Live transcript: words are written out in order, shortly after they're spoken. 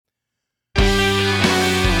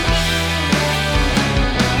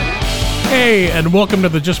Hey, and welcome to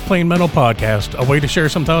the Just Plain Mental Podcast, a way to share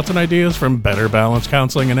some thoughts and ideas from Better Balance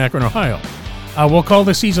Counseling in Akron, Ohio. We'll call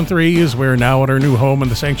this Season 3 as we're now at our new home in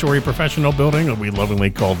the Sanctuary Professional Building, that we lovingly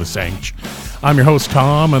call the Sanct. I'm your host,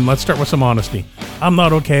 Tom, and let's start with some honesty. I'm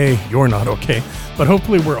not okay, you're not okay, but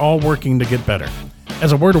hopefully we're all working to get better.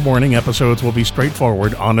 As a word of warning, episodes will be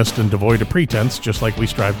straightforward, honest, and devoid of pretense, just like we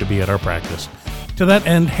strive to be at our practice. To that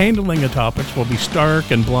end, handling of topics will be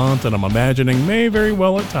stark and blunt, and I'm imagining may very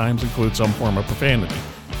well at times include some form of profanity.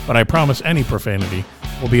 But I promise any profanity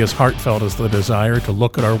will be as heartfelt as the desire to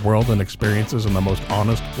look at our world and experiences in the most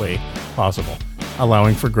honest way possible,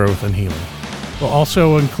 allowing for growth and healing. We'll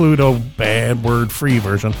also include a bad word-free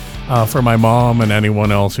version for my mom and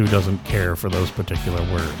anyone else who doesn't care for those particular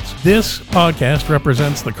words. This podcast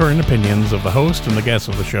represents the current opinions of the host and the guests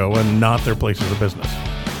of the show and not their places of business.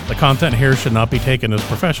 The content here should not be taken as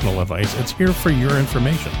professional advice. It's here for your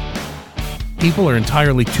information. People are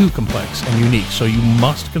entirely too complex and unique, so you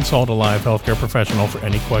must consult a live healthcare professional for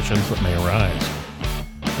any questions that may arise.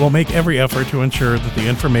 We'll make every effort to ensure that the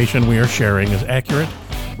information we are sharing is accurate.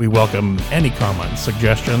 We welcome any comments,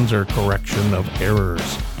 suggestions, or correction of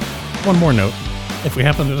errors. One more note. If we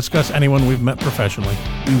happen to discuss anyone we've met professionally,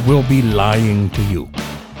 we will be lying to you.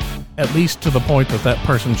 At least to the point that that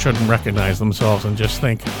person shouldn't recognize themselves and just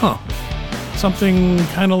think, something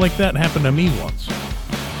kind of like that happened to me once.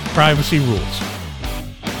 Privacy rules.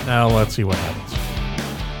 Now let's see what happens.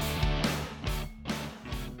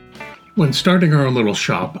 When starting our little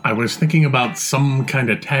shop, I was thinking about some kind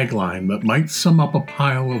of tagline that might sum up a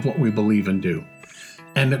pile of what we believe and do.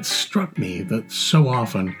 And it struck me that so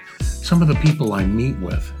often, some of the people I meet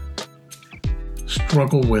with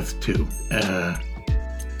struggle with too.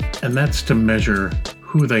 And that's to measure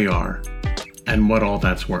who they are and what all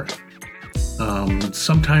that's worth.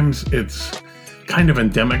 Sometimes it's kind of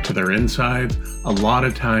endemic to their insides. A lot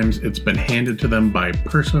of times it's been handed to them by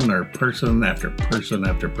person or person after person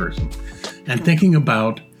after person. And thinking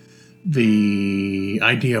about the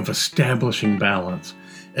idea of establishing balance,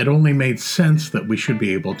 it only made sense that we should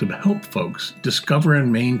be able to help folks discover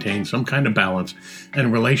and maintain some kind of balance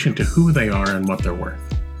in relation to who they are and what they're worth.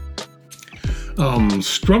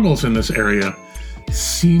 Struggles in this area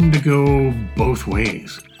seem to go both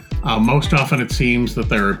ways. Most often it seems that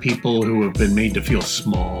there are people who have been made to feel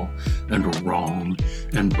small and wrong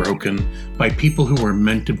and broken by people who were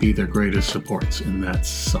meant to be their greatest supports, and that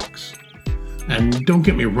sucks. And don't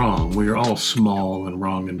get me wrong, we are all small and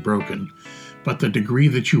wrong and broken, but the degree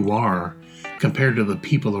that you are compared to the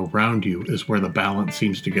people around you is where the balance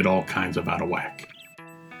seems to get all kinds of out of whack.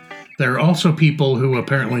 There are also people who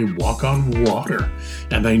apparently walk on water,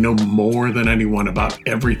 and they know more than anyone about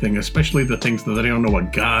everything, especially the things that they don't know a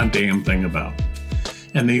goddamn thing about.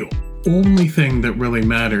 And the only thing that really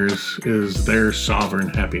matters is their sovereign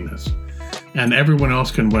happiness. And everyone else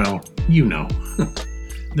can,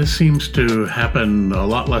 This seems to happen a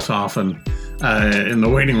lot less often in the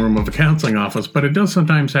waiting room of a counseling office, but it does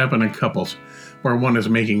sometimes happen in couples, where one is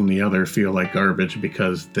making the other feel like garbage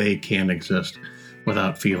because they can't exist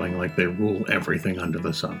without feeling like they rule everything under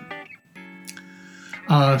the sun.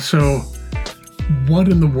 So what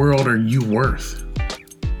in the world are you worth?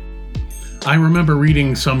 I remember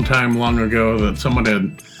reading sometime long ago that someone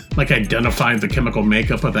had identified the chemical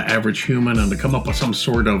makeup of the average human and to come up with some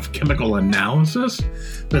sort of chemical analysis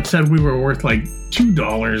that said we were worth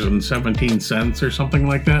 $2.17 or something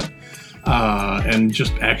like that, and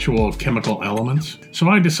just actual chemical elements. So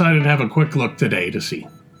I decided to have a quick look today to see.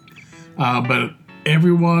 But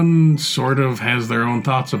everyone sort of has their own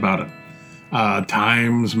thoughts about it.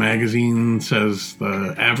 Times magazine says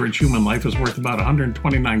the average human life is worth about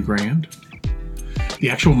 $129,000.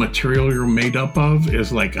 The actual material you're made up of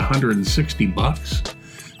is like $160.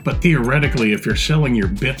 But theoretically, if you're selling your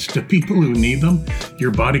bits to people who need them,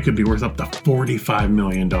 your body could be worth up to $45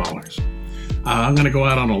 million. I'm going to go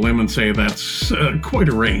out on a limb and say that's quite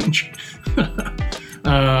a range.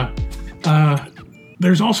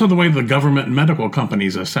 There's also the way the government and medical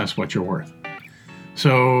companies assess what you're worth.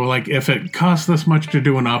 So, if it costs this much to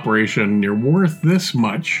do an operation, you're worth this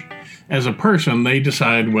much. As a person, they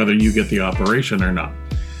decide whether you get the operation or not.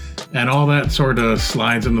 And all that sort of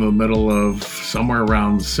slides into the middle of somewhere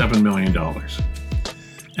around $7 million.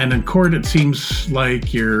 And in court, it seems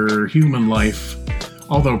like your human life,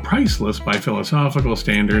 although priceless by philosophical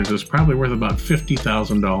standards, is probably worth about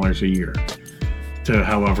 $50,000 a year, to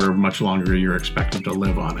however much longer you're expected to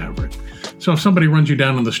live on average. So if somebody runs you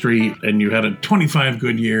down on the street and you had 25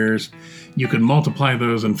 good years, you can multiply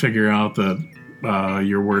those and figure out that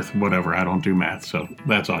you're worth whatever. I don't do math, so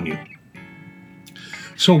that's on you.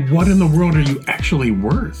 So what in the world are you actually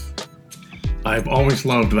worth? I've always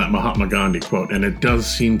loved that Mahatma Gandhi quote, and it does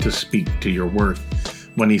seem to speak to your worth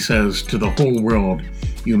when he says, to the whole world,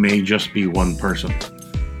 you may just be one person,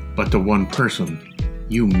 but to one person,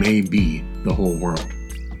 you may be the whole world.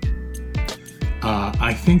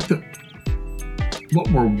 I think that what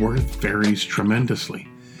we're worth varies tremendously,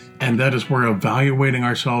 and that is we're evaluating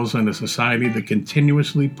ourselves in a society that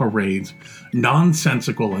continuously parades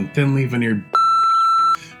nonsensical and thinly veneered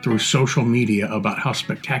through social media about how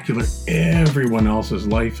spectacular everyone else's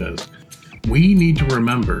life is. We need to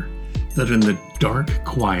remember that in the dark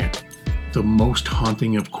quiet, the most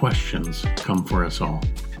haunting of questions come for us all.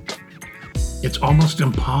 It's almost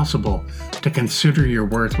impossible to consider your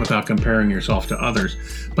worth without comparing yourself to others,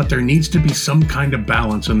 but there needs to be some kind of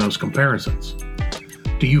balance in those comparisons.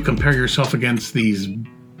 Do you compare yourself against these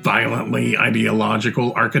violently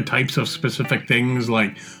ideological archetypes of specific things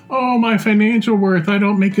like, oh, my financial worth, I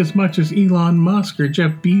don't make as much as Elon Musk or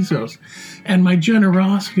Jeff Bezos, and my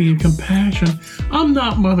generosity and compassion, I'm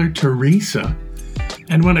not Mother Teresa.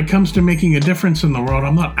 And when it comes to making a difference in the world,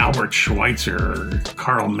 I'm not Albert Schweitzer or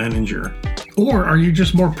Carl Menninger. Or are you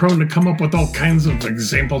just more prone to come up with all kinds of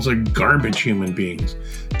examples of garbage human beings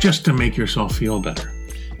just to make yourself feel better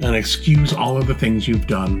and excuse all of the things you've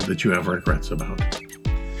done that you have regrets about?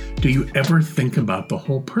 Do you ever think about the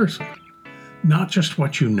whole person? Not just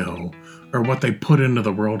what you know or what they put into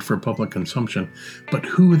the world for public consumption, but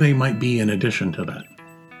who they might be in addition to that.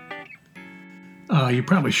 You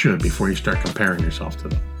probably should before you start comparing yourself to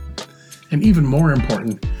them. And even more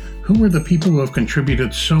important, who are the people who have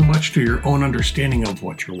contributed so much to your own understanding of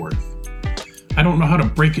what you're worth? I don't know how to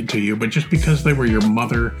break it to you, but just because they were your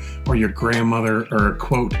mother or your grandmother or a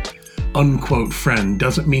quote, unquote friend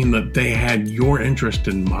doesn't mean that they had your interest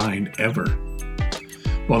in mind ever.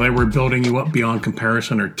 While they were building you up beyond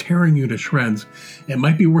comparison or tearing you to shreds, it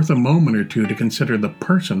might be worth a moment or two to consider the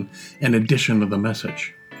person in addition to the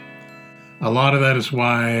message. A lot of that is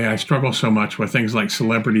why I struggle so much with things like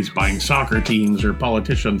celebrities buying soccer teams or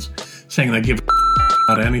politicians saying they give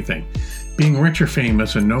about anything. Being rich or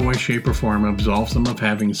famous in no way, shape, or form absolves them of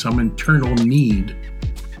having some internal need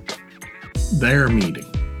they're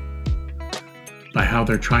meeting by how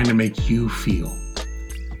they're trying to make you feel.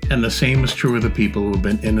 And the same is true of the people who have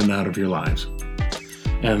been in and out of your lives.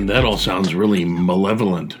 And that all sounds really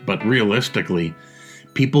malevolent, but realistically,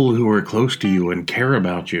 people who are close to you and care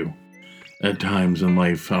about you at times in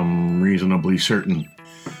life, I'm reasonably certain,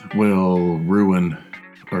 will ruin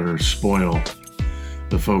or spoil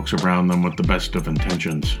the folks around them with the best of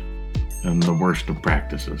intentions and the worst of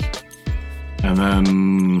practices. And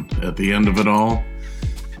then at the end of it all,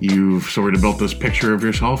 you've sort of built this picture of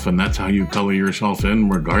yourself, and that's how you color yourself in,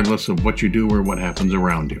 regardless of what you do or what happens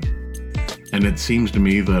around you. And it seems to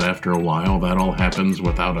me that after a while, that all happens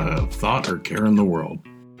without a thought or care in the world.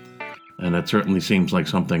 And it certainly seems like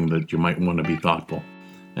something that you might want to be thoughtful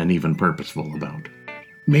and even purposeful about.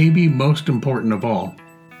 Maybe most important of all,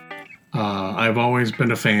 I've always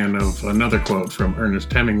been a fan of another quote from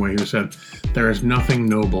Ernest Hemingway who said, "There is nothing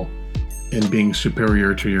noble in being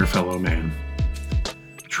superior to your fellow man.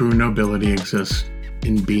 True nobility exists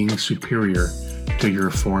in being superior to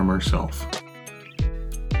your former self."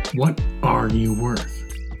 What are you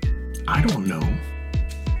worth? I don't know.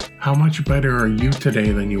 How much better are you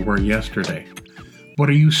today than you were yesterday? What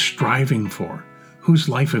are you striving for? Whose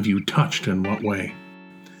life have you touched in what way?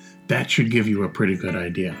 That should give you a pretty good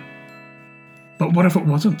idea. But what if it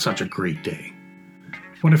wasn't such a great day?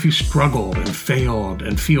 What if you struggled and failed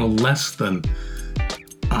and feel less than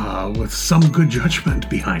with some good judgment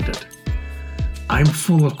behind it? I'm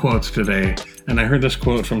full of quotes today, and I heard this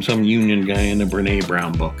quote from some union guy in a Brene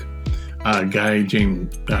Brown book. A guy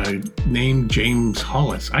named James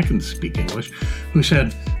Hollis, I can speak English, who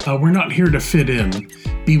said, "We're not here to fit in,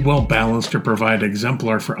 be well balanced, or provide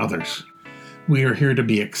exemplar for others. We are here to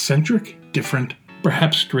be eccentric, different,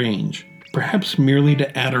 perhaps strange, perhaps merely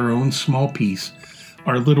to add our own small piece,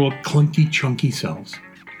 our little clunky, chunky selves,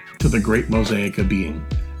 to the great mosaic of being,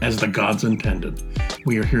 as the gods intended.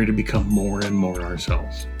 We are here to become more and more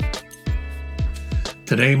ourselves."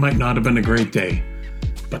 Today might not have been a great day,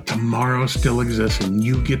 but tomorrow still exists, and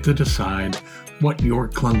you get to decide what your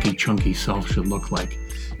clunky, chunky self should look like,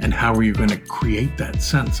 and how are you going to create that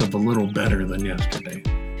sense of a little better than yesterday.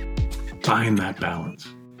 Find that balance.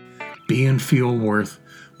 Be and feel worth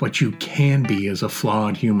what you can be as a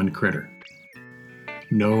flawed human critter.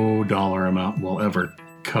 No dollar amount will ever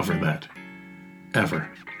cover that. Ever.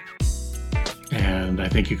 And I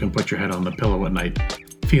think you can put your head on the pillow at night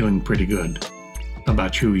feeling pretty good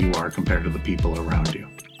about who you are compared to the people around you.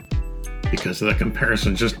 Because the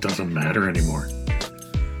comparison just doesn't matter anymore.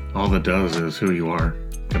 All that does is who you are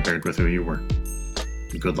compared with who you were.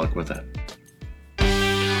 Good luck with that.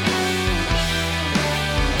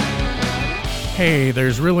 Hey,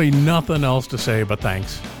 there's really nothing else to say but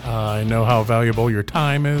thanks. I know how valuable your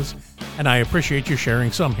time is, and I appreciate you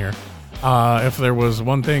sharing some here. If there was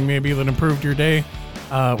one thing maybe that improved your day,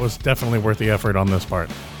 it was definitely worth the effort on this part.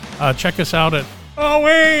 Check us out at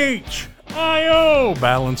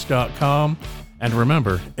ohiobalance.com. And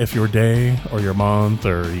remember, if your day or your month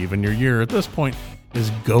or even your year at this point is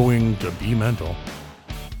going to be mental,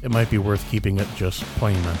 it might be worth keeping it just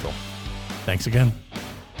plain mental. Thanks again.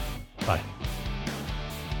 Bye.